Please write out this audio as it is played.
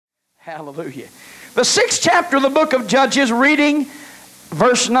Hallelujah. The 6th chapter of the book of Judges, reading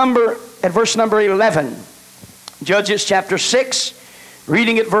verse number 11. Judges chapter 6,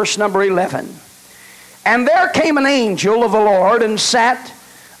 reading at verse number 11. And there came an angel of the Lord and sat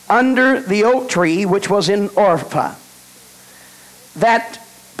under the oak tree which was in Ophrah, that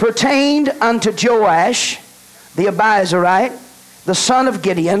pertained unto Joash the Abiezrite, the son of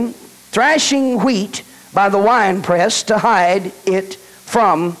Gideon, thrashing wheat by the winepress to hide it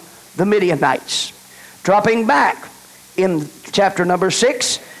from the Midianites. Dropping back in chapter number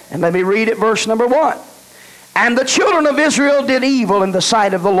 6, and let me read at verse number 1. And the children of Israel did evil in the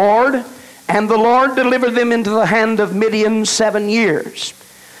sight of the Lord, and the Lord delivered them into the hand of Midian 7 years.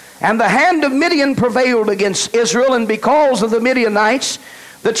 And the hand of Midian prevailed against Israel, and because of the Midianites,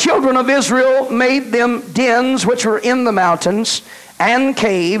 the children of Israel made them dens which were in the mountains, and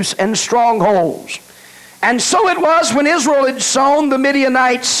caves, and strongholds. And so it was, when Israel had sown, the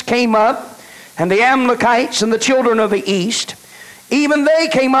Midianites came up, and the Amalekites and the children of the east, even they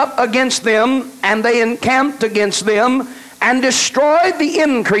came up against them, and they encamped against them, and destroyed the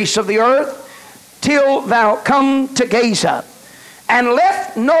increase of the earth, till thou come to Gaza, and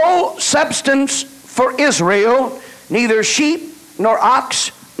left no substance for Israel, neither sheep, nor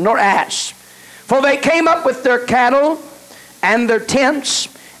ox, nor ass. For they came up with their cattle and their tents,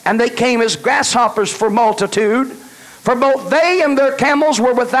 and they came as grasshoppers for multitude. For both they and their camels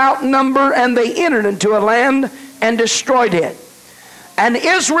were without number, and they entered into a land and destroyed it. And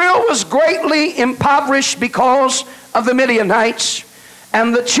Israel was greatly impoverished because of the Midianites,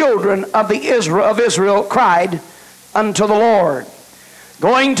 and the children of Israel cried unto the Lord.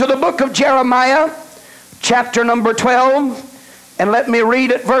 Going to the book of Jeremiah, chapter number 12, and let me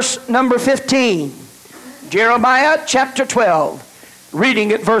read at verse number 15. Jeremiah chapter 12.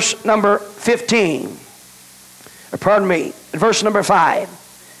 Reading at verse number 15. At verse number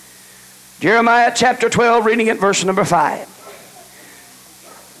 5. Jeremiah chapter 12, reading at verse number 5.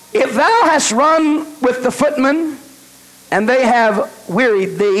 If thou hast run with the footmen, and they have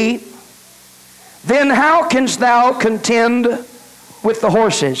wearied thee, then how canst thou contend with the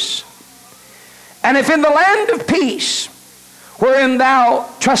horses? And if in the land of peace, wherein thou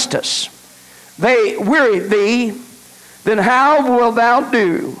trustest, they wearied thee, then how wilt thou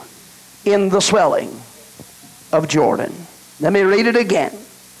do in the swelling of Jordan? Let me read it again.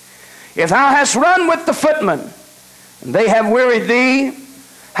 If thou hast run with the footmen, and they have wearied thee,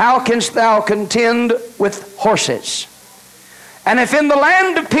 how canst thou contend with horses? And if in the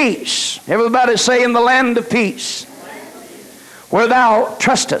land of peace, everybody say, in the land of peace, where thou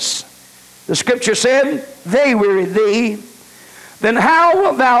trustest, the scripture said, they wearied thee, then how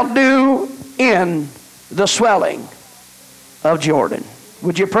wilt thou do in the swelling of Jordan?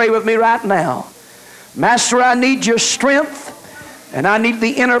 Would you pray with me right now? Master, I need your strength, and I need the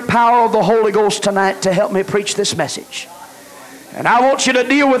inner power of the Holy Ghost tonight to help me preach this message. And I want you to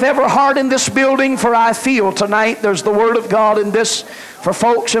deal with every heart in this building, for I feel tonight there's the Word of God in this for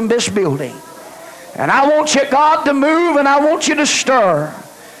folks in this building. And I want you, God, to move, and I want you to stir.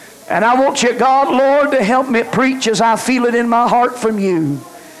 And I want you, God, Lord, to help me preach as I feel it in my heart from you.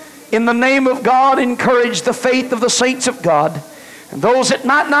 In the name of God, encourage the faith of the saints of God. And those that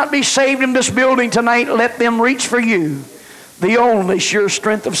might not be saved in this building tonight, let them reach for you, the only sure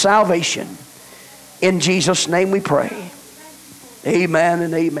strength of salvation. In Jesus' name we pray. Amen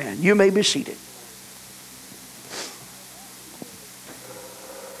and amen. You may be seated.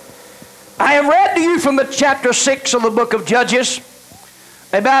 I have read to you from the chapter 6 of the book of Judges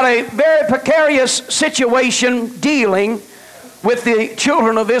about a very precarious situation dealing with the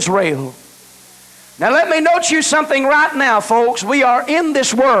children of Israel. Now let me note you something right now, folks. We are in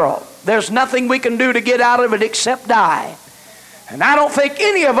this world. There's nothing we can do to get out of it except die. And I don't think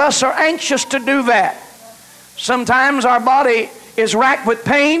any of us are anxious to do that. Sometimes our body is racked with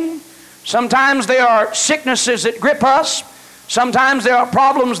pain. Sometimes there are sicknesses that grip us. Sometimes there are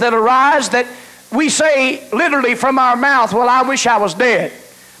problems that arise that we say literally from our mouth, well, I wish I was dead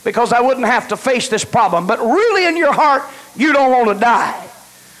because I wouldn't have to face this problem. But really in your heart, you don't want to die.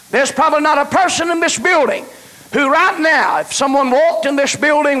 There's probably not a person in this building who right now, if someone walked in this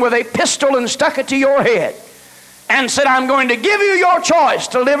building with a pistol and stuck it to your head and said, I'm going to give you your choice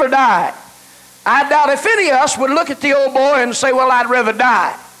to live or die, I doubt if any of us would look at the old boy and say, well, I'd rather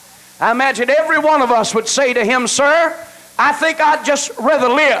die. I imagine every one of us would say to him, sir, I think I'd just rather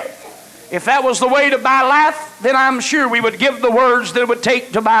live. If that was the way to buy life, then I'm sure we would give the words that it would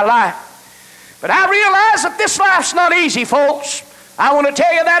take to buy life. But I realize that this life's not easy, folks. I want to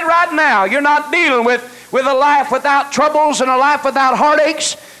tell you that right now. You're not dealing with a life without troubles and a life without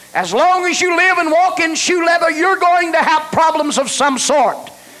heartaches. As long as you live and walk in shoe leather, you're going to have problems of some sort.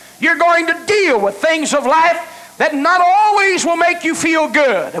 You're going to deal with things of life that not always will make you feel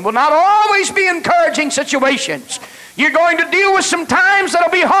good and will not always be encouraging situations. You're going to deal with some times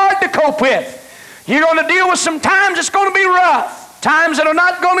that'll be hard to cope with. You're going to deal with some times it's going to be rough, times that are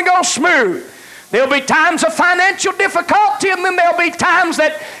not going to go smooth. There'll be times of financial difficulty, and then there'll be times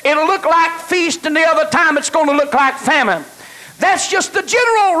that it'll look like feast, and the other time it's going to look like famine. That's just the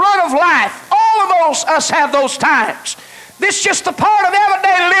general run of life. All of us have those times. This is just a part of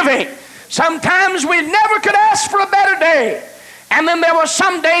everyday living. Sometimes we never could ask for a better day. And then there were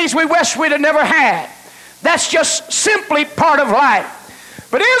some days we wish we'd have never had. That's just simply part of life.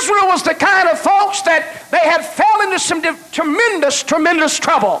 But Israel was the kind of folks that they had fell into some tremendous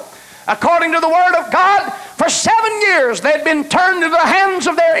trouble. According to the Word of God, for 7 years they had been turned into the hands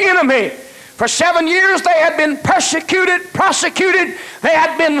of their enemy. For 7 years they had been persecuted, prosecuted, they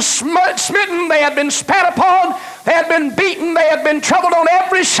had been smitten, they had been spat upon, they had been beaten, they had been troubled on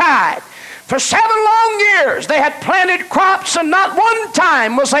every side. For 7 long years they had planted crops, and not one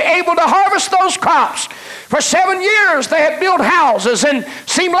time was they able to harvest those crops. For 7 years they had built houses, and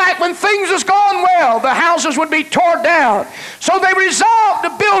seemed like when things was going well, the houses would be torn down. So they resolved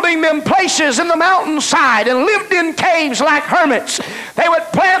to building them places in the mountainside and lived in caves like hermits. They would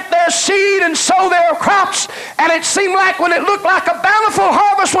plant their seed and sow their crops, and it seemed like when it looked like a bountiful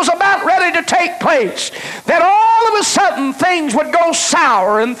harvest was about ready to take place, that all of a sudden things would go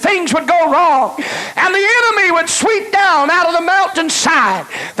sour and things would go wrong, and the enemy would sweep down out of the mountainside.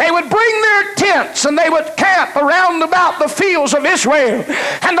 They would bring their tents and they would camp around about the fields of Israel.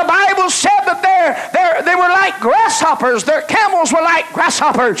 And the Bible said that they were like grasshoppers. Their camels were like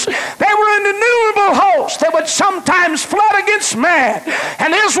grasshoppers. They were an innumerable host that would sometimes flood against man.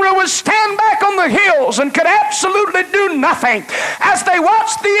 And Israel would stand back on the hills and could absolutely do nothing as they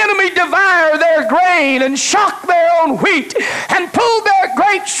watched the enemy devour their grain and shock their own wheat and pull their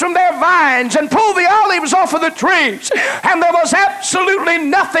grapes from their vines and pull the olives off of the trees. And there was absolutely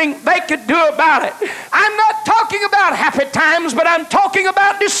nothing they could do about it. I'm not talking about happy times, but I'm talking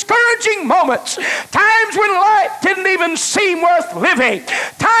about discouraging moments. Times when life didn't even seem worth living.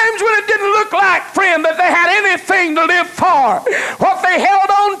 Times when it didn't look like, friend, that they had anything to live for. What they held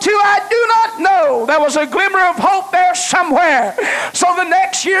on to, I do not know. There was a glimmer of hope there somewhere. So the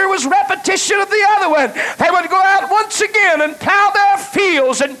next year was repetition of the other one. They would go out once again and plow their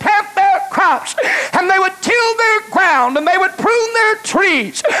fields and plant their crops, and they would till their ground and they would prune their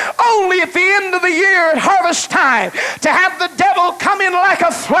trees, only at the end of the year at harvest time to have the devil come in like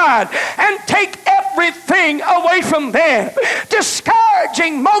a flood and take everything away from them.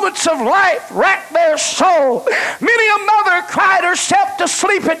 Discouraging moments of life rack their soul. Many a mother cried herself to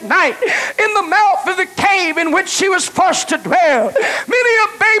sleep at night in the mouth of the cave in which she was forced to dwell. Many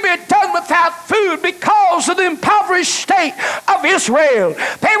a baby done without food because of the impoverished state of Israel.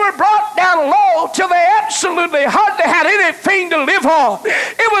 They were brought down low till they absolutely hardly had anything to live on.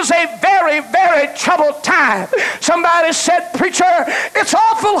 It was a very, very troubled time. Somebody said, "Preacher, it's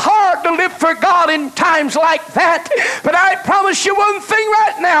awful hard to live for God in times like that." But I promise you one thing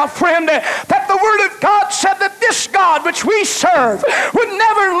right now, friend, that the Word of God said that this God which we serve would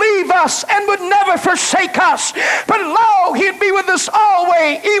never leave us and would never forsake us. But lo, He'd be with us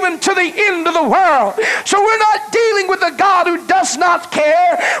always, even to the end of the world. So we're not dealing with a God who does not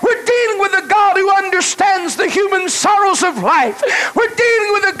care. We're dealing with a God who understands the human sorrows of life. We're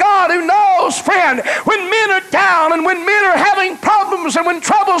dealing with a God who knows, friend, when men are down and when men are having problems and when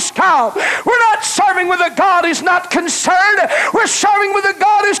troubles come. We're not serving with a God who's not concerned. We're serving with a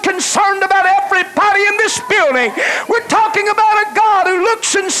God who's concerned about everybody in this building. We're talking about a God who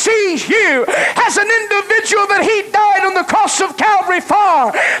looks and sees you as an individual that He died on the cross of Calvary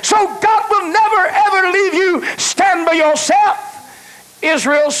for. So God will never ever leave you stand by yourself.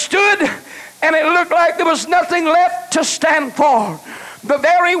 Israel stood, and it looked like there was nothing left to stand for. The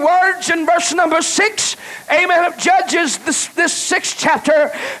very words in verse number 6, amen, of Judges, this 6th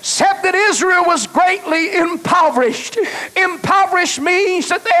chapter, said that Israel was greatly impoverished. Impoverished means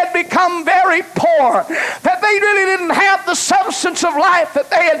that they had become very poor, that they really didn't have the substance of life that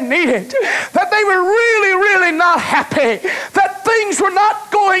they had needed, that they were really, really not happy, that things were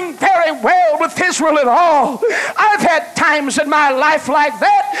not going very well with Israel at all. I've had times in my life like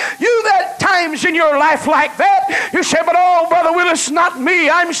that. You've had times in your life like that. You say, "But oh, Brother Willis, not me."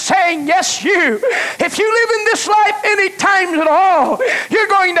 I'm saying, yes, you. If you live in this life any times at all, you're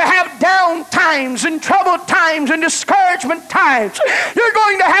going to have down times and troubled times and discouragement times. You're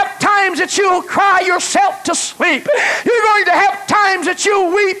going to have times times that you'll cry yourself to sleep. You're going to have times that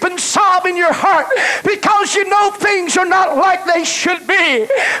you'll weep and sob in your heart because you know things are not like they should be.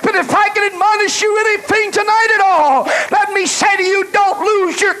 But if I can admonish you anything tonight at all, let me say to you, don't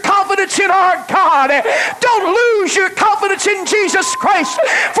lose your confidence in our God. Don't lose your confidence in Jesus Christ.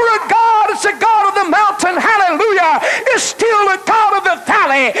 For a God is a God of the mountain, hallelujah, is still a God of the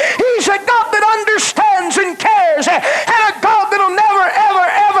valley. He's a God that understands and cares, and a God that'll never, ever,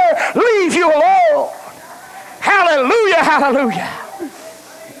 ever leave you alone. Hallelujah, hallelujah.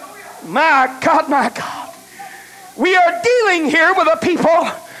 My God, my God. We are dealing here with a people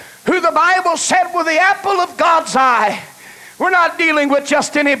who the Bible said were the apple of God's eye. We're not dealing with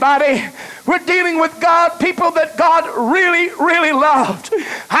just anybody. We're dealing with God, people that God really, really loved.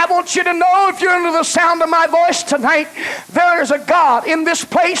 I want you to know, if you're under the sound of my voice tonight, there is a God in this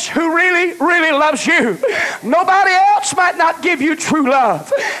place who really, really loves you. Nobody else might not give you true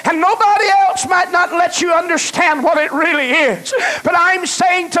love, and nobody else might not let you understand what it really is. But I'm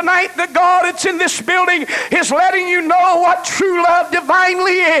saying tonight that God that's in this building is letting you know what true love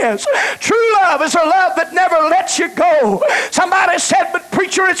divinely is. True love is a love that never lets you go. Somebody said, but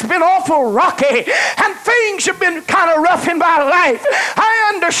preacher, it's been awful rocky and things have been kind of rough in my life.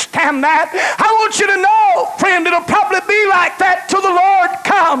 I understand that. I want you to know, friend, it'll probably be like that till the Lord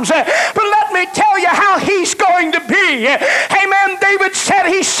comes. But let me tell you how he's going to be. Amen. David said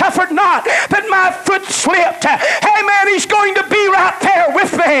he suffered not that my foot slipped. Amen. He's going to be right there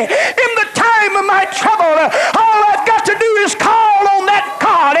with me. In the time of my trouble, all I've got to do is call on that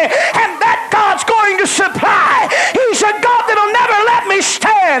God, and that God's going to supply. He's a God that'll never let me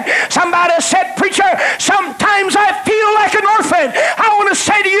stand. Somebody said, preacher, sometimes I feel like an orphan. I want to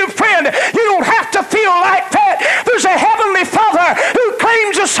say to you, friend, you don't have to feel like that. There's a heavenly Father who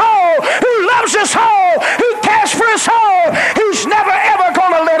claims us all, who loves us all, who cares for us all, who's never ever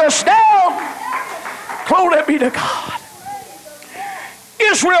going to let us down. Glory be to God.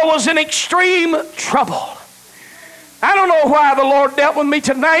 Israel was in extreme trouble. I don't know why the Lord dealt with me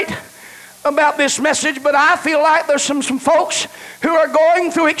tonight about this message, but I feel like there's some folks who are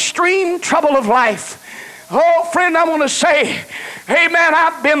going through extreme trouble of life. Oh, friend, I want to say, amen,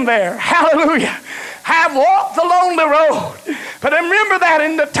 I've been there. Hallelujah. I've walked the lonely road. But remember that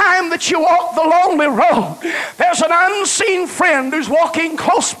in the time that you walk the lonely road, there's an unseen friend who's walking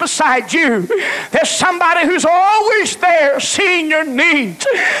close beside you. There's somebody who's always there seeing your needs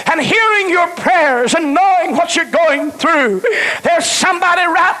and hearing your prayers and knowing what you're going through. There's somebody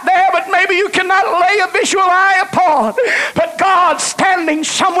right there, but maybe you cannot lay a visual eye upon. But God's standing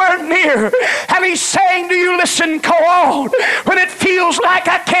somewhere near, and he's saying to you, listen, go on. When it feels like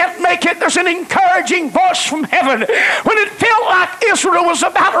I can't make it, there's an encouraging voice from heaven. When it felt like Israel was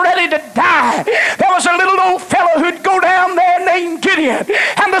about ready to die, there was a little old fellow who'd go down there named Gideon,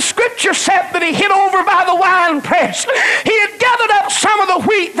 and the scripture said that he hid over by the wine press. He had gathered up some of the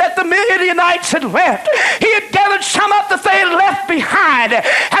wheat that the Midianites had left. He had gathered some up that they had left behind,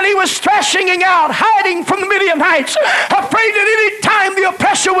 and he was threshing out, hiding from the Midianites, afraid that any time the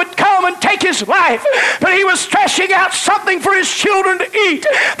oppressor would come and take his life. But he was threshing out something for his children to eat.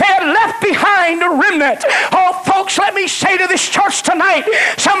 They had left behind a remnant. Oh, folks, let me say to this church tonight,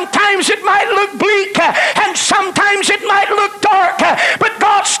 sometimes it might look bleak and sometimes it might look dark, but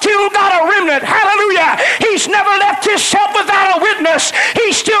God's still got a remnant. Hallelujah. He's never left himself without a witness.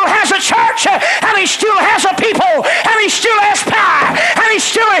 He still has a church, and he still has a people, and he still has power, and he's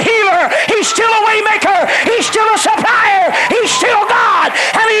still a healer. He's still a way maker. He's still a supplier. He's still God,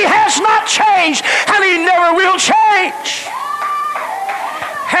 and he has not changed, and he never will change.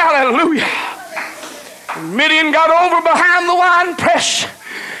 Hallelujah. Midian got over behind the wine press,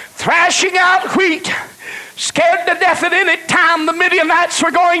 thrashing out wheat, scared to death at any time the Midianites were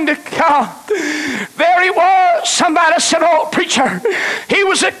going to come. There he was. Somebody said, oh, preacher, he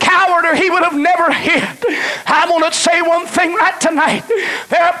was a coward or he would have never hid. I want to say one thing right tonight.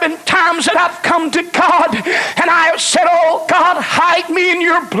 There have been times that I've come to God and I have said, oh, God, hide me in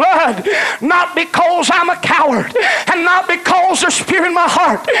your blood. Not because I'm a coward and not because there's fear in my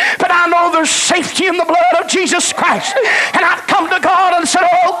heart, but I know there's safety in the blood of Jesus Christ. And I've come to God and said,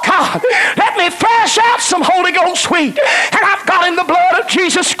 oh, God, let me thrash out some Holy Ghost wheat, and I've got in the blood of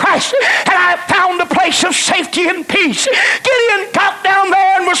Jesus Christ, and I've found a place of safety and peace. Gideon got down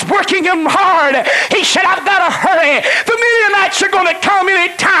there and was working him hard. He said, I've got to hurry. The Midianites are going to come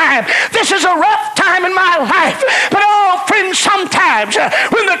any time. This is a rough time in my life. But oh, friends, sometimes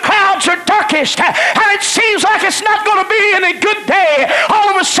when the clouds are darkest and it seems like it's not going to be any good day, all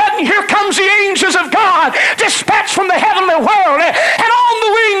of a sudden here comes the angels of God, dispatched from the heavenly world, and on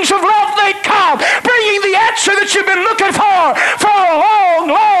the wings of love they come, bringing the answer that you've been looking for a long,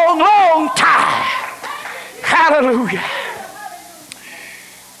 long, long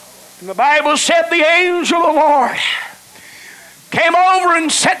Bible said the angel of the Lord came over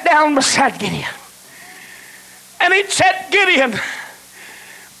and sat down beside Gideon. And it said, Gideon,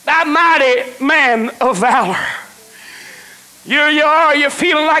 thou mighty man of valor. Here you are, you're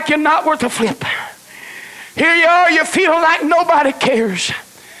feeling like you're not worth a flip. Here you are, you're feeling like nobody cares.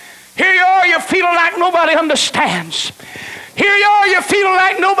 Here you are, you're feeling like nobody understands. Here you are, you're feeling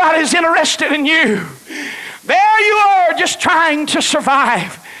like nobody's interested in you. There you are, just trying to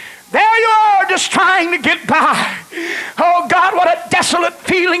survive. There you are, just trying to get by. Oh God, what a desolate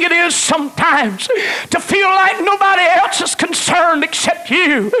feeling it is sometimes to feel like nobody else is concerned except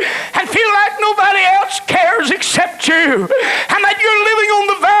you, and feel like nobody else cares except you, and that you're living on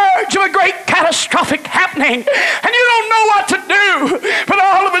the verge of a great catastrophic happening, and you don't know what to do. But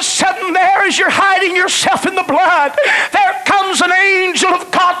all of a sudden there, as you're hiding yourself in the blood, there comes an angel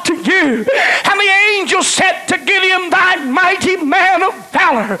of God to you, and the angel said to Gideon, thy mighty man of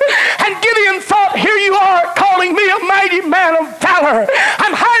valor. And Gideon thought, here you are calling me a mighty man of valor.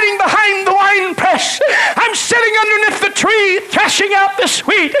 I'm hiding behind the wine press. I'm sitting underneath the tree threshing out this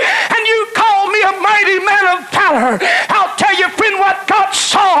wheat, and you call me a mighty man of valor. I'll tell you, friend, what God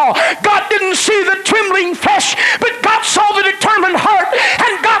saw. God didn't see the trembling flesh, but God saw the determined heart,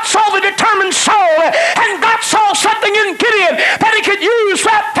 and God saw the determined soul, and God saw something in Gideon that he could use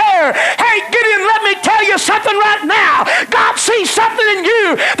right there. Hey, Gideon, let me tell you something right now. God sees something in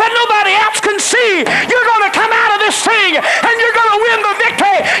you that nobody else can see. You're going to come out of this thing and you're going to win the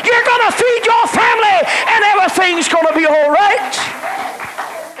victory. You're going to feed your family and everything's going to be all right.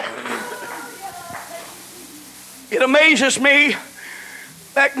 It amazes me,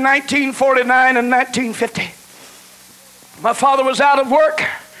 back in 1949 and 1950, my father was out of work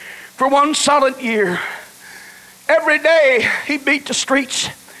for one solid year. Every day he beat the streets.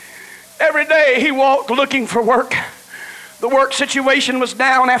 Every day he walked looking for work. The work situation was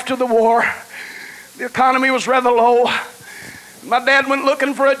down after the war. The economy was rather low. My dad went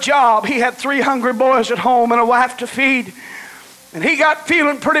looking for a job. He had 3 hungry boys at home and a wife to feed. And he got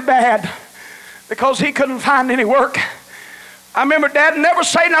feeling pretty bad because he couldn't find any work. I remember Dad never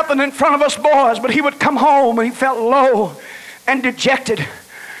say nothing in front of us boys, but he would come home and he felt low and dejected.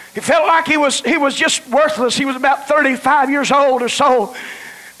 He felt like he was just worthless. He was about 35 years old or so.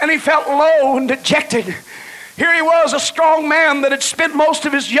 And he felt low and dejected. Here he was, a strong man that had spent most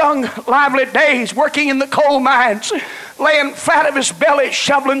of his young, lively days working in the coal mines, laying flat of his belly,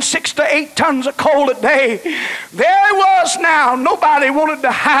 shoveling 6 to 8 tons of coal a day. There he was now. Nobody wanted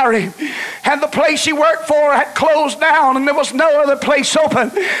to hire him. And the place he worked for had closed down, and there was no other place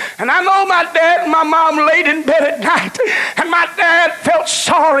open. And I know my dad and my mom laid in bed at night, and my dad felt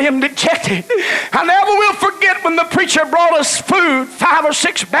sorry and dejected. I never will forget when the preacher brought us food, 5 or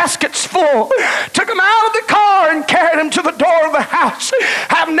 6 baskets full, took him out of the car and carried him to the door of the house.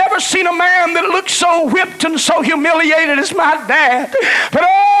 I've never seen a man that looked so whipped and so humiliated as my dad. But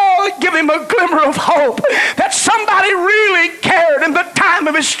give him a glimmer of hope that somebody really cared in the time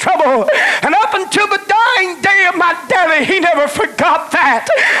of his trouble. And up until the dying day of my daddy, he never forgot that.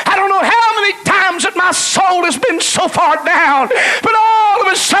 I don't know how many times that my soul has been so far down, but all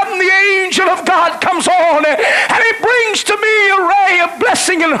of a sudden the angel of God comes on and he brings to me a ray of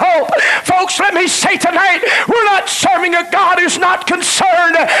blessing and hope. Folks, let me say tonight, we're not serving a God who's not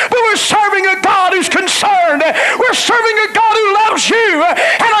concerned, but we're serving a God who's concerned. We're serving a God who loves you,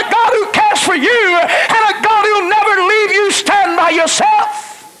 and a God who cares for you, and a God who'll never leave you stand by yourself.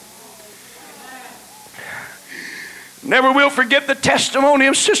 Never will forget the testimony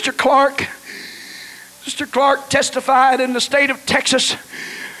of Sister Clark. Sister Clark testified in the state of Texas.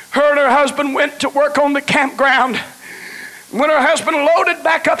 Her and her husband went to work on the campground. When her husband loaded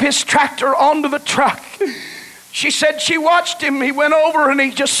back up his tractor onto the truck, she said she watched him. He went over and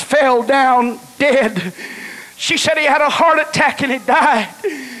he just fell down dead. She said he had a heart attack and he died.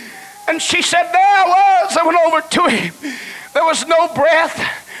 And she said there I was. I went over to him. There was no breath.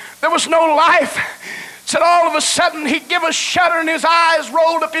 There was no life. Said all of a sudden he'd give a shudder and his eyes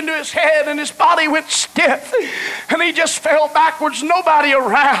rolled up into his head and his body went stiff and he just fell backwards, nobody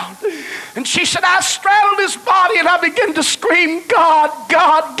around. And she said I straddled his body and I began to scream, God,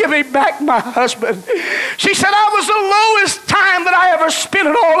 God, give me back my husband. She said I was the lowest time that I ever spent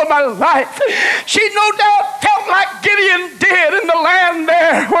in all of my life. She no doubt felt like Gideon did in the land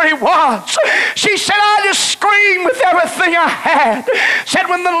there where he was. She said I just screamed with everything I had. Said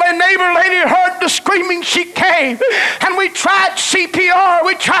when the neighbor lady heard the screaming, she came and we tried CPR,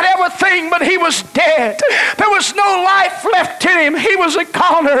 we tried everything, but he was dead. There was no life left in him. He was a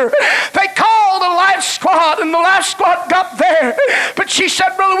goner. They called the life squad and the life squad got there. But she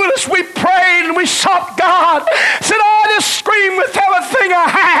said, Brother Willis, we prayed and we sought God. Said, I just screamed with everything I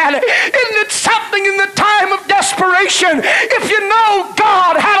had. situation, if you know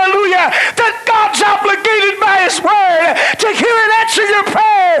God, hallelujah, that God's obligated by His Word to hear and answer your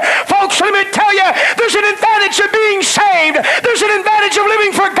prayer. Folks, let me tell you, there's an advantage of being saved. There's an advantage of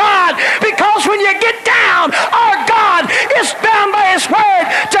living for God, because when you get down, our God is bound by His Word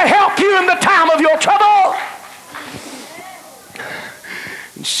to help you in the time of your trouble.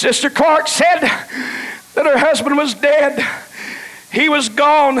 And Sister Clark said that her husband was dead. He was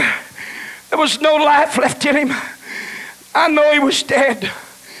gone. There was no life left in him. I know he was dead.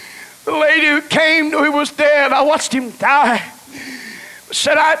 The lady who came knew he was dead. I watched him die.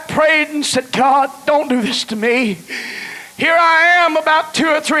 Said, I prayed and said, God, don't do this to me. Here I am about 2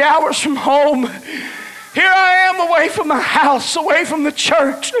 or 3 hours from home. Here I am away from the house, away from the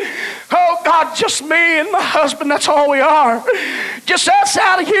church. Oh God, just me and my husband, that's all we are. Just us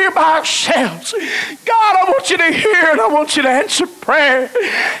out here by ourselves. God, I want you to hear and I want you to answer prayer.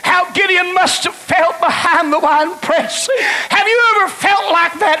 How Gideon must have felt behind the wine press. Have you ever felt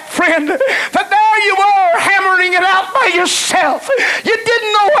like that, friend? That there you were hammering it out by yourself. You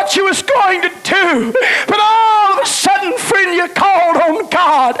didn't know what you was going to do. But all of a sudden, friend, you called on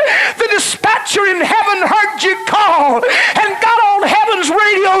God. The dispatcher in heaven heard you call and got on heaven's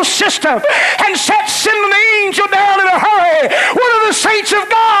radio system and said, send an angel down in a hurry. One of the saints of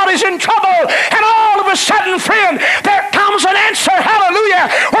God is in trouble. And all of a sudden, friend, there comes an answer, hallelujah,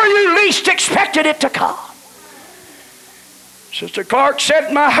 where you least expected it to come. Sister Clark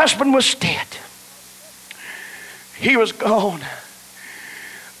said, my husband was dead. He was gone.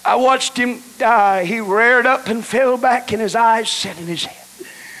 I watched him die. He reared up and fell back, and his eyes set in his head.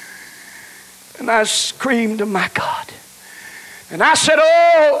 And I screamed to my God. And I said,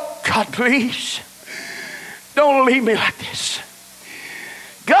 oh, God, please, don't leave me like this.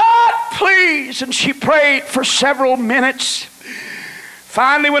 God, please. And she prayed for several minutes.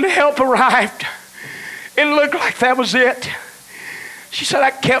 Finally, when help arrived, it looked like that was it. She said, I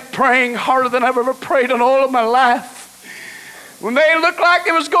kept praying harder than I've ever prayed in all of my life. When they looked like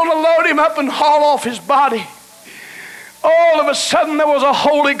they was going to load him up and haul off his body, all of a sudden there was a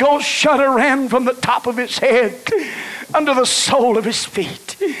Holy Ghost shudder ran from the top of his head under the sole of his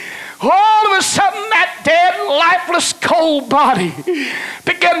feet. All of a sudden that dead, lifeless, cold body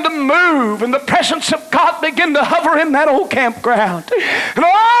began to move, and the presence of God began to hover in that old campground. And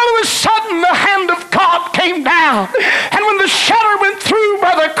all of a sudden the hand of God came down, and when the shudder went through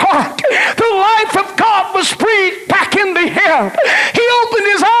Brother Clark, the life of God was breathed back into him. He opened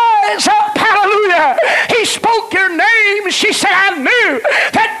his eyes up, hallelujah. He spoke your name. She said, I knew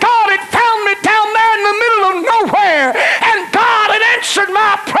that God had found me down there in the middle of nowhere, and God had answered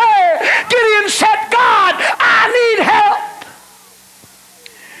my prayer. Gideon said, God, I need help.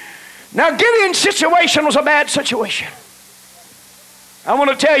 Now, Gideon's situation was a bad situation. I want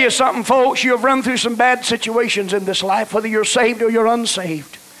to tell you something, folks. You have run through some bad situations in this life, whether you're saved or you're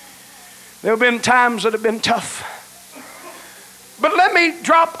unsaved. There have been times that have been tough. But let me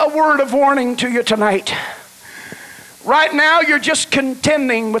drop a word of warning to you tonight. Right now, you're just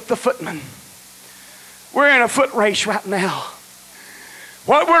contending with the footmen. We're in a foot race right now.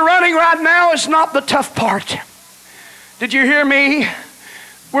 What we're running right now is not the tough part. Did you hear me?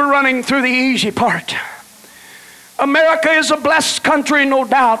 We're running through the easy part. America is a blessed country, no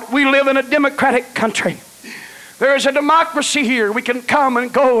doubt. We live in a democratic country. There is a democracy here. We can come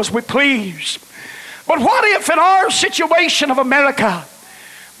and go as we please. But what if in our situation of America,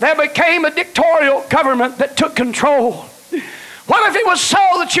 there became a dictatorial government that took control? What if it was so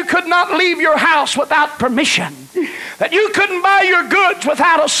that you could not leave your house without permission? That you couldn't buy your goods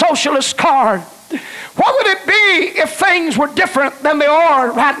without a socialist card? What would it be if things were different than they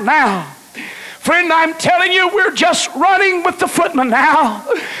are right now? Friend, I'm telling you, we're just running with the footmen now.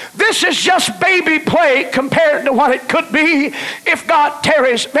 This is just baby play compared to what it could be if God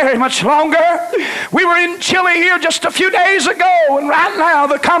tarries very much longer. We were in Chile here just a few days ago, and right now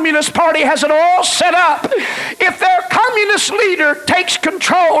the Communist Party has it all set up. If their communist leader takes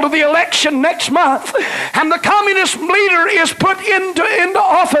control of the election next month, and the communist leader is put into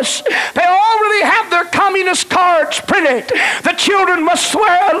office, they already have their communist cards printed. The children must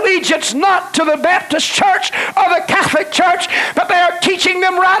swear allegiance not to the Baptist Church or the Catholic Church, but they are teaching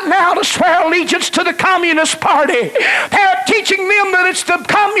them right now to swear allegiance to the Communist Party. They are teaching them that it's the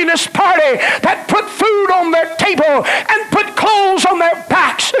Communist Party that put food on their table and put clothes on their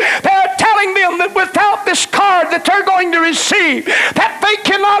backs. They are telling them that without this card that they're going to receive, that they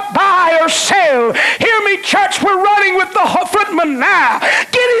cannot buy or sell. Hear me, church, we're running with the footmen now.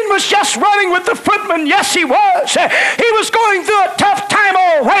 Gideon was just running with the footmen. Yes, he was. He was going through a tough time,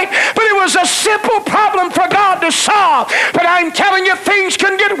 all right, but it was a simple problem for God to solve. But I'm telling you, things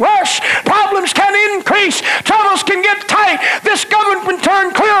can get worse. Problems can increase. Troubles can get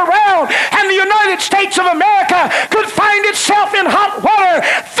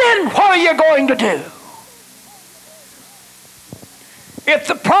you going to do? If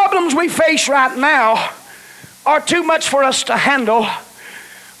the problems we face right now are too much for us to handle,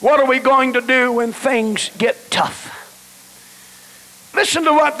 what are we going to do when things get tough? Listen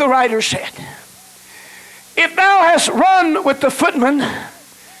to what the writer said. If thou hast run with the footmen,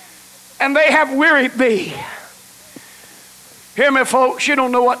 and they have wearied thee. Hear me, folks, you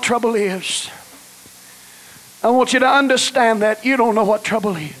don't know what trouble is. I want you to understand that you don't know what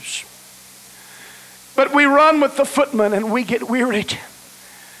trouble is. But we run with the footmen and we get wearied.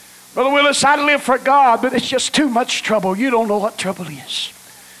 Brother Willis, I live for God, but it's just too much trouble. You don't know what trouble is.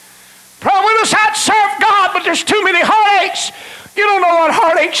 Brother Willis, I'd serve God, but there's too many heartaches. You don't know what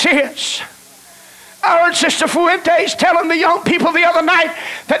heartaches is. I heard Sister Fuentes telling the young people the other night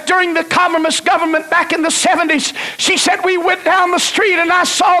that during the communist government back in the 70s, she said, we went down the street and I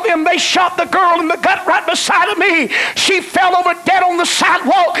saw them. They shot the girl in the gut right beside of me. She fell over dead on the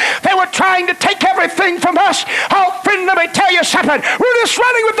sidewalk. They were trying to take everything from us. Oh, friend, let me tell you something. We're just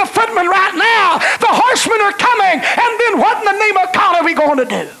running with the footmen right now. The horsemen are coming. And then what in the name of God are we going to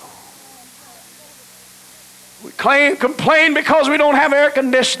do? We complain because we don't have air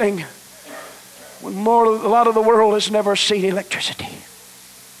conditioning, when a lot of the world has never seen electricity.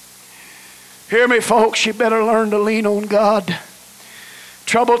 Hear me, folks, you better learn to lean on God.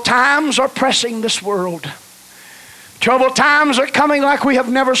 Troubled times are pressing this world. Troubled times are coming like we have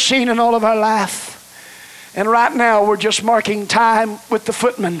never seen in all of our life. And right now we're just marking time with the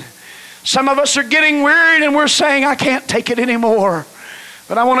footmen. Some of us are getting wearied and we're saying, I can't take it anymore.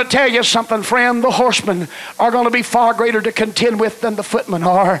 But I want to tell you something, friend. The horsemen are going to be far greater to contend with than the footmen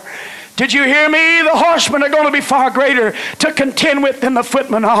are. Did you hear me? The horsemen are going to be far greater to contend with than the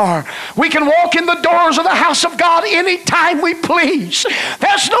footmen are. We can walk in the doors of the house of God anytime we please.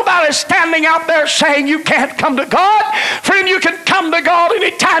 There's nobody standing out there saying you can't come to God. Friend, you can come to God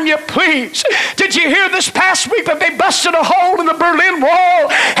anytime you please. Did you hear this past week that they busted a hole in the Berlin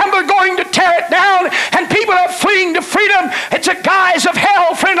Wall and they're going to tear it down and people are fleeing to freedom? It's a guise of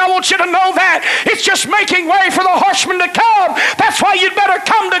hell, friend. I want you to know that. It's just making way for the horsemen to come. That's why you'd better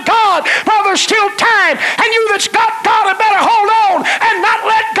come to God. Well, there's still time, and you that's got God had better hold on and not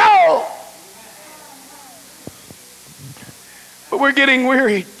let go. But we're getting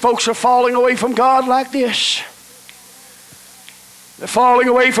weary. Folks are falling away from God like this. They're falling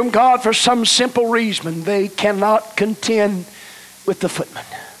away from God for some simple reason. They cannot contend with the footmen.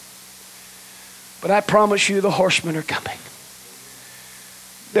 But I promise you the horsemen are coming.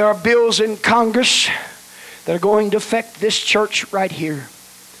 There are bills in Congress that are going to affect this church right here.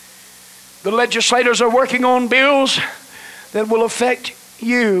 The legislators are working on bills that will affect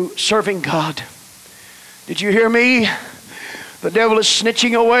you serving God. Did you hear me? The devil is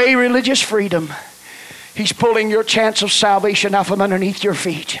snitching away religious freedom. He's pulling your chance of salvation out from underneath your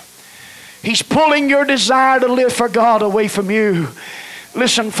feet. He's pulling your desire to live for God away from you.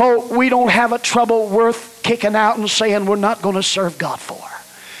 Listen, folk, we don't have a trouble worth kicking out and saying we're not going to serve God for.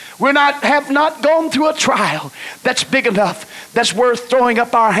 Have not gone through a trial that's big enough, that's worth throwing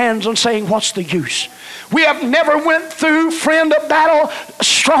up our hands and saying, what's the use? We have never went through, friend, a battle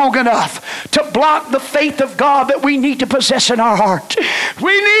strong enough to block the faith of God that we need to possess in our heart.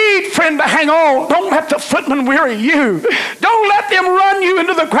 We need, friend, to hang on. Don't let the footmen weary you. Don't let them run you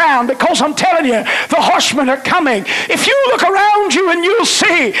into the ground, because I'm telling you, the horsemen are coming. If you look around you and you'll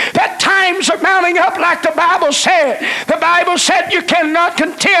see that times are mounting up like the Bible said. The Bible said you cannot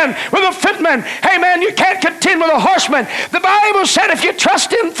contend with a footman. Amen. You can't contend with a horseman. The Bible said if you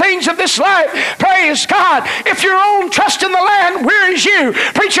trust in things of this life, praise God. If your own trust in the land wearies you,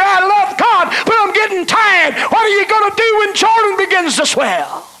 preacher, I love God, but I'm getting tired. What are you going to do when Jordan begins to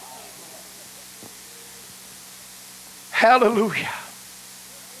swell? Hallelujah.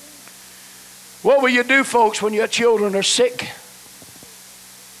 What will you do, folks, when your children are sick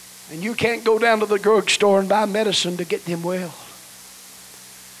and you can't go down to the drugstore and buy medicine to get them well?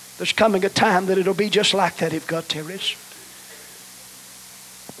 There's coming a time that it'll be just like that if God tarries.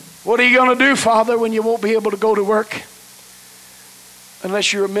 What are you going to do, Father, when you won't be able to go to work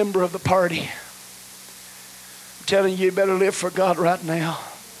unless you're a member of the party? I'm telling you, you better live for God right now.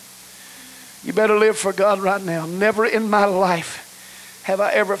 You better live for God right now. Never in my life have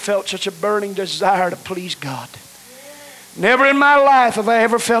I ever felt such a burning desire to please God. Never in my life have I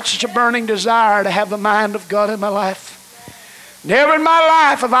ever felt such a burning desire to have the mind of God in my life. Never in my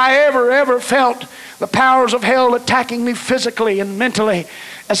life have I ever felt the powers of hell attacking me physically and mentally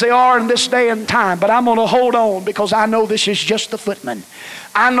as they are in this day and time. But I'm going to hold on because I know this is just the footman.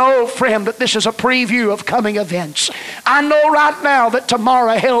 I know, friend, that this is a preview of coming events. I know right now that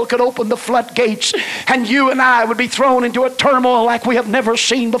tomorrow hell could open the floodgates and you and I would be thrown into a turmoil like we have never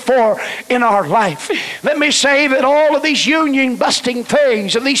seen before in our life. Let me say that all of these union busting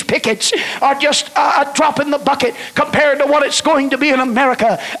things and these pickets are just a drop in the bucket compared to what it's going to be in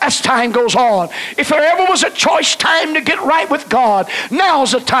America as time goes on. If there ever was a choice time to get right with God,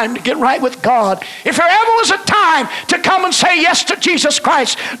 now's the time to get right with God. If there ever was a time to come and say yes to Jesus Christ,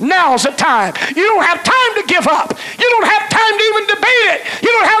 now's the time. You don't have time to give up. You don't have time to even debate it. You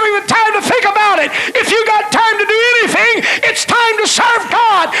don't have even time to think about it. If you got time to do anything, it's time to serve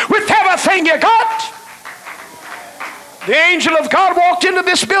God with everything you got. The angel of God walked into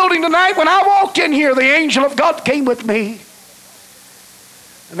this building tonight. When I walked in here, the angel of God came with me.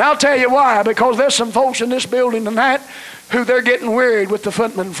 And I'll tell you why. Because there's some folks in this building tonight who they're getting wearied with the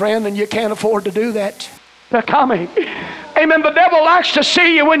footman, friend, and you can't afford to do that. They're coming. Amen. The devil likes to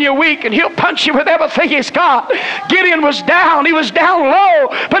see you when you're weak, and he'll punch you with everything he's got. Gideon was down. He was down low,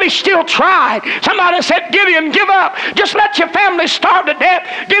 but he still tried. Somebody said, Gideon, give up. Just let your family starve to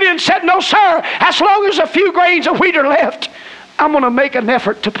death. Gideon said, no, sir. As long as a few grains of wheat are left, I'm going to make an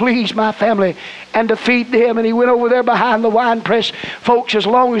effort to please my family and to feed them. And he went over there behind the wine press. Folks, as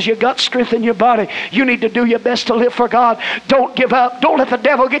long as you got strength in your body, you need to do your best to live for God. Don't give up. Don't let the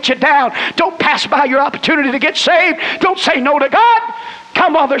devil get you down. Don't pass by your opportunity to get saved. Don't say no to God.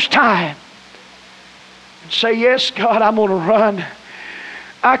 Come while there's time. And say, yes, God, I'm going to run.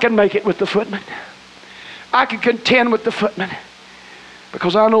 I can make it with the footmen. I can contend with the footmen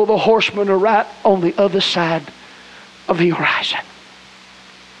because I know the horsemen are right on the other side of the horizon.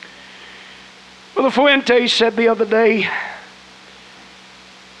 Brother Fuentes said the other day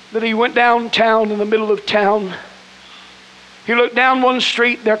that he went downtown in the middle of town. He looked down one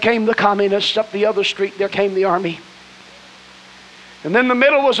street, there came the communists. Up the other street, there came the army. And then in the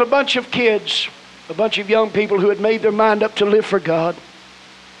middle was a bunch of kids, a bunch of young people who had made their mind up to live for God.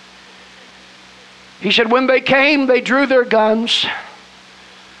 He said when they came, they drew their guns.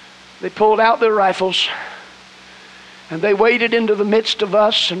 They pulled out their rifles. And they waded into the midst of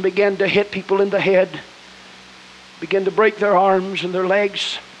us and began to hit people in the head, began to break their arms and their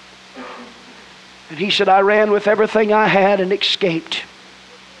legs. And he said, I ran with everything I had and escaped.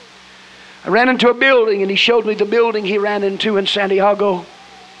 I ran into a building, and he showed me the building he ran into in Santiago.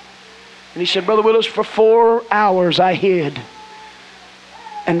 And he said, Brother Willis, for 4 hours I hid,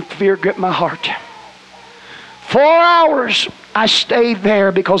 and fear gripped my heart. 4 hours I stayed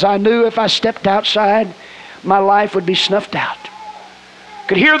there because I knew if I stepped outside, my life would be snuffed out.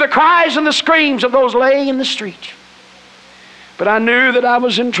 Could hear the cries and the screams of those laying in the street. But I knew that I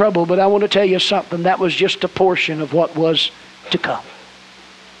was in trouble. But I want to tell you something. That was just a portion of what was to come.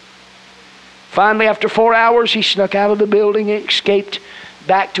 Finally, after 4 hours, he snuck out of the building and escaped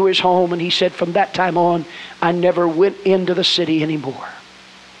back to his home. And he said, from that time on, I never went into the city anymore.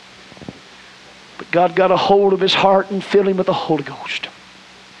 But God got a hold of his heart and filled him with the Holy Ghost.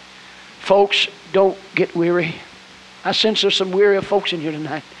 Folks, don't get weary. I sense there's some weary folks in here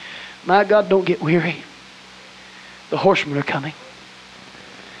tonight. My God, don't get weary. The horsemen are coming.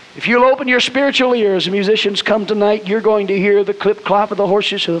 If you'll open your spiritual ears, the musicians come tonight, you're going to hear the clip-clop of the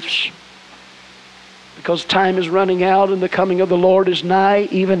horses' hoofs. Because time is running out and the coming of the Lord is nigh,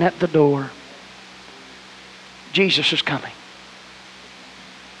 even at the door. Jesus is coming.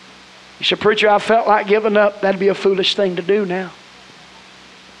 You said, preacher, I felt like giving up. That'd be a foolish thing to do now.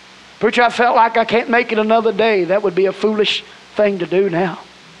 Preacher, I felt like I can't make it another day. That would be a foolish thing to do now.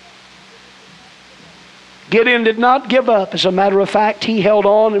 Gideon did not give up. As a matter of fact, he held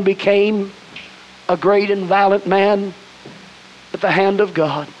on and became a great and valiant man with the hand of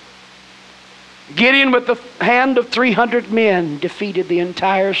God. Gideon, with the hand of 300 men, defeated the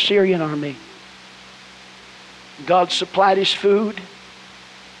entire Syrian army. God supplied his food.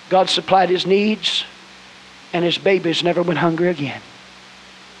 God supplied his needs. And his babies never went hungry again.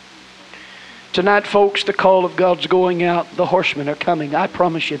 Tonight, folks, the call of God's going out. The horsemen are coming. I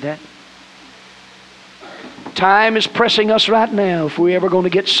promise you that. Time is pressing us right now. If we're ever going to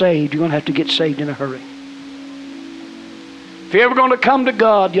get saved, you're going to have to get saved in a hurry. If you're ever going to come to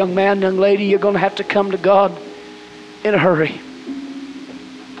God, young man, young lady, you're going to have to come to God in a hurry.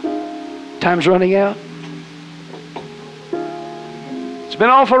 Time's running out. It's been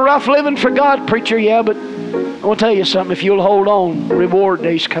awful rough living for God, preacher, yeah, but I want to tell you something. If you'll hold on, reward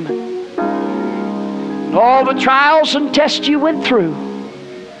day's coming. All the trials and tests you went through,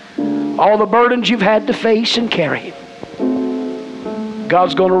 all the burdens you've had to face and carry,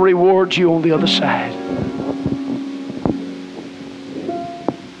 God's going to reward you on the other side.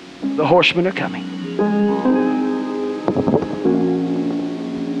 The horsemen are coming.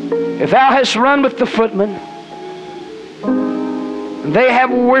 If thou hast run with the footmen, and they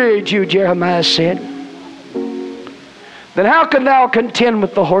have wearied you, Jeremiah said, then how can thou contend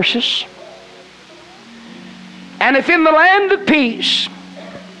with the horses? And if in the land of peace,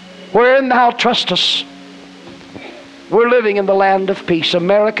 wherein thou trustest, we're living in the land of peace.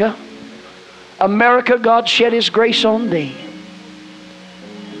 America, God shed His grace on thee.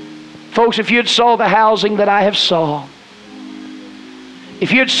 Folks, if you'd saw the housing that I have saw,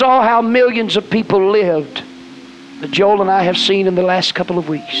 if you'd saw how millions of people lived that Joel and I have seen in the last couple of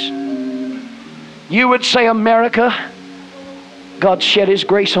weeks, you would say, America, God shed His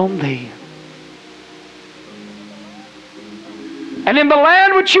grace on thee. And in the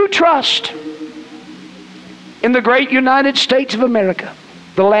land which you trust, in the great United States of America,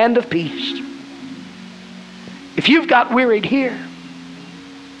 the land of peace, if you've got wearied here,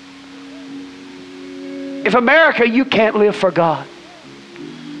 if America, you can't live for God,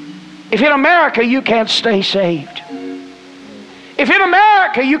 if in America you can't stay saved, if in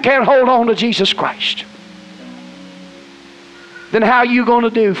America you can't hold on to Jesus Christ, then how are you going to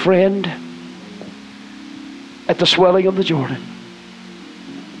do, friend, at the swelling of the Jordan?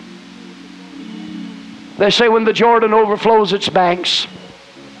 They say when the Jordan overflows its banks,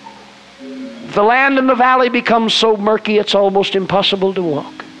 the land in the valley becomes so murky it's almost impossible to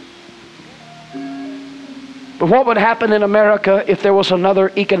walk. But what would happen in America if there was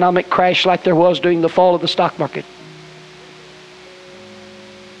another economic crash like there was during the fall of the stock market?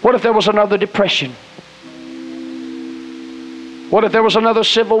 What if there was another depression? What if there was another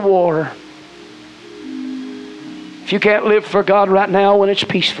civil war? If you can't live for God right now when it's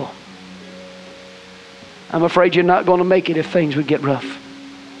peaceful, I'm afraid you're not going to make it if things would get rough.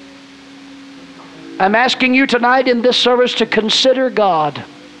 I'm asking you tonight in this service to consider God.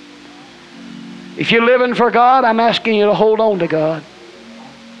 If you're living for God, I'm asking you to hold on to God.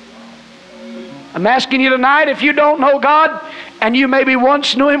 I'm asking you tonight, if you don't know God and you maybe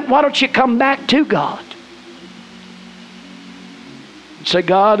once knew Him, why don't you come back to God? And say,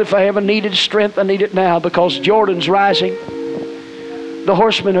 God, if I ever needed strength, I need it now, because Jordan's rising. The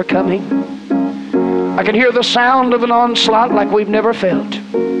horsemen are coming. I can hear the sound of an onslaught like we've never felt.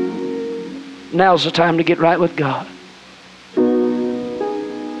 Now's the time to get right with God.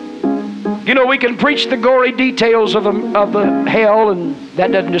 You know, we can preach the gory details of the hell, and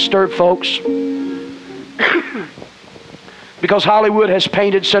that doesn't disturb folks. Because Hollywood has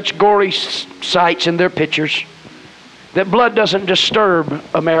painted such gory sights in their pictures that blood doesn't disturb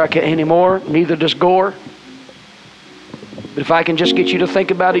America anymore, neither does gore. But if I can just get you to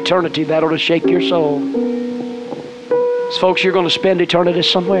think about eternity, that ought to shake your soul. So folks, you're going to spend eternity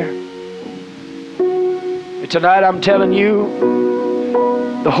somewhere. And tonight I'm telling you,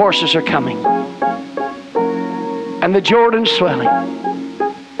 the horses are coming. And the Jordan's swelling.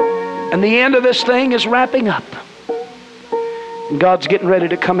 And the end of this thing is wrapping up. And God's getting ready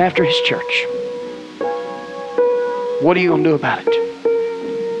to come after His church. What are you going to do about it?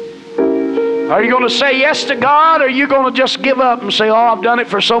 Are you going to say yes to God, or are you going to just give up and say, oh, I've done it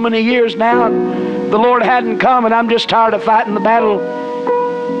for so many years now, and the Lord hadn't come, and I'm just tired of fighting the battle?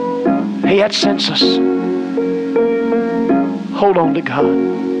 He had sent us. Hold on to God.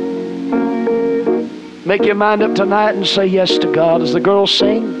 Make your mind up tonight and say yes to God. As the girls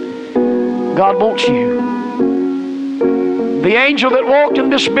sing, God wants you. The angel that walked in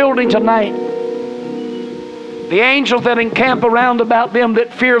this building tonight, the angels that encamp around about them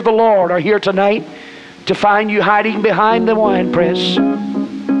that fear the Lord, are here tonight to find you hiding behind the winepress,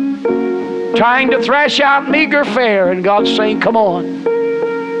 trying to thrash out meager fare, and God's saying, come on.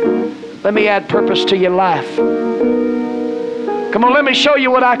 Let me add purpose to your life. Come on, let me show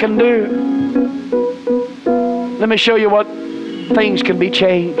you what I can do. Let me show you what things can be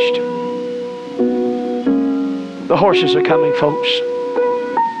changed. The horses are coming, folks.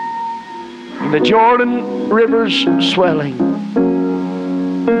 The Jordan River's swelling.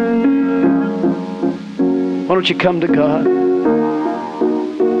 Why don't you come to God?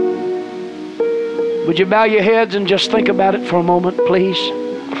 Would you bow your heads and just think about it for a moment, please?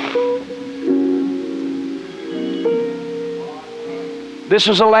 This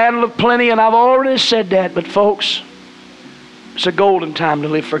is a land of plenty, and I've already said that, but folks, it's a golden time to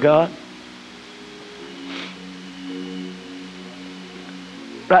live for God.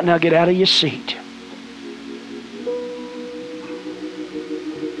 Right now, get out of your seat.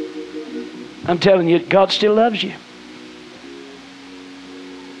 I'm telling you, God still loves you.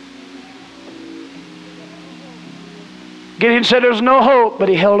 Gideon said there's no hope, but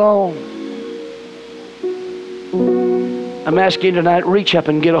he held on. I'm asking you tonight, reach up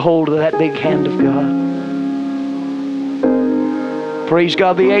and get a hold of that big hand of God. Praise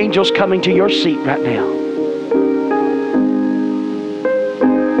God, the angel's coming to your seat right now.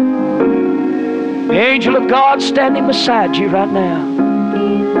 The angel of God standing beside you right now.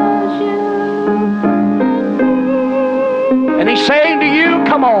 And he's saying to you,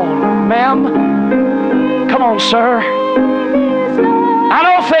 come on, ma'am. Come on, sir. I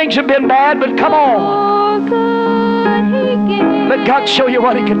know things have been bad, but come on. Let God show you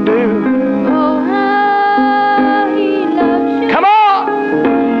what he can do. Come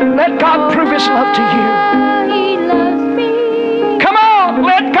on. Let God prove his love to you. Come on.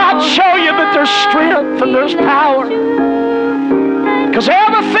 Let God show you that there's strength and there's power. Because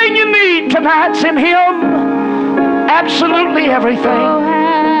everything you need tonight's in him. Absolutely everything. Oh,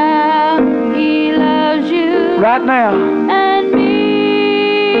 how he loves you right now. and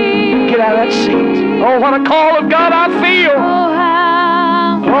me. Get out of that seat. Oh, what a call of God I feel. Oh,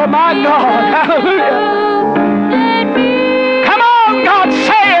 how Oh, my God. Hallelujah. and me. Come on, God's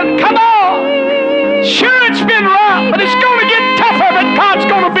saying, come on. Sure, it's been rough, but it's going to get tougher, but God's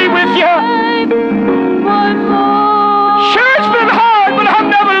going to be with you. One more. Sure, it's been hard, but I've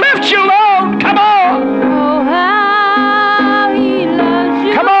never left you alone. Come on. Oh, how he loves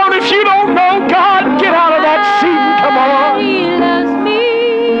you. Come on, if you don't know God, get out of that seat and come on. He loves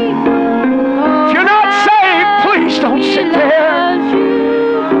me. If you're not saved, please don't sit there.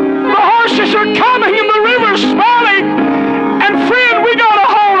 The horses are coming and the river's swelling. And friend, we got to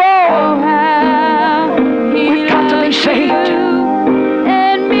hold on. We've got to be saved.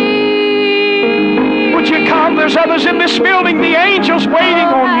 And me. Would you come? There's others in this building. The angel's waiting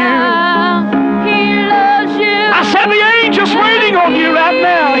on you. He loves you. I said the angel's waiting on you right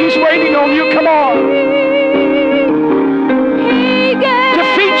now. He's waiting on you. Come on. He gave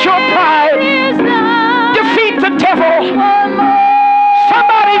Defeat your pride. his life. Defeat the devil. One more.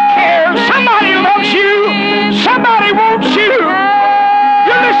 Somebody cares. Somebody loves you. Somebody wants you.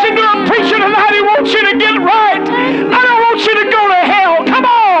 You're listening to a preacher tonight. He wants you to get right. I don't want you to go to hell. Come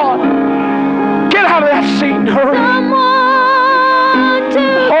on. Get out of that seat and hurry. Someone to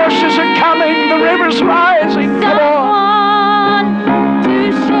Horses are coming. The river's rising. Come on. Someone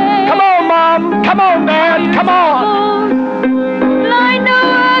to share. Come on, Mom. Come on, Dad. Come on. Like no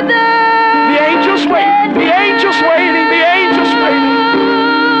other. The angel's waiting. The angel's waiting. The angel's waiting.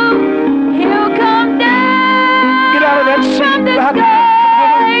 He'll come down. Get out of that seat from the right now.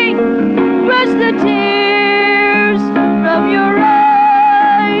 sky. Brush the tears from your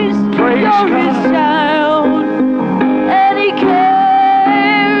eyes. Praise You're his God. child, and he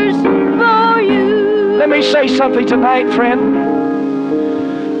cares for you. Let me say something tonight, friend.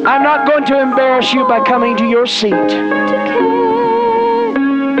 I'm not going to embarrass you by coming to your seat, To care,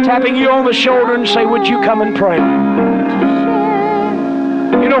 tapping you on the shoulder and say, would you come and pray?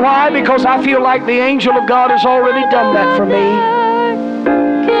 You know why? Because I feel like the angel of God has already done that for me.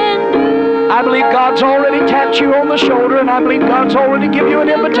 can do. I believe God's already tapped you on the shoulder, and I believe God's already given you an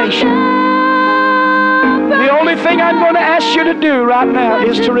invitation. The only thing I'm going to ask you to do right now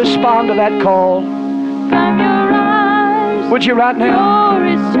is to respond to that call. From your eyes, Would you right now? you're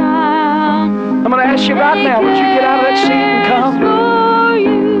his child. I'm going to ask you right now, would you get out of that seat and come? For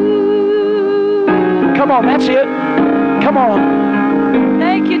you. Come on, that's it. Come on.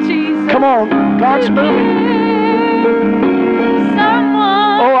 Thank you, Jesus. Come on. God's moving.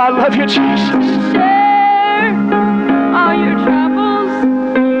 Someone Oh, I love you, Jesus. share all your troubles.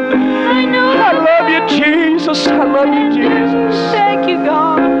 I know. I love you, Jesus. I love you, Jesus. Thank you,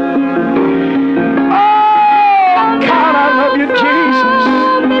 God. Oh, God, I love you, Jesus.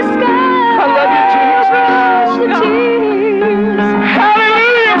 The sky. I love you, The Jesus. tears.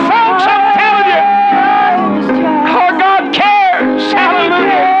 Hallelujah, folks, I'm telling you. Oh, God cares.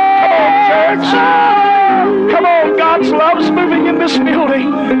 Hallelujah. Come on, church. Come on, God's love's moving in this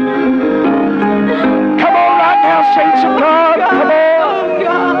building. Come on right now, saints of God. Come on.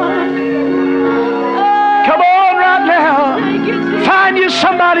 Come on right now. Find you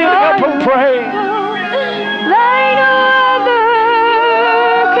somebody and help them pray.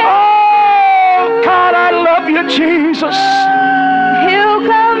 Oh, God, I love you, Jesus. He'll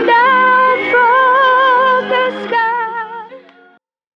come down.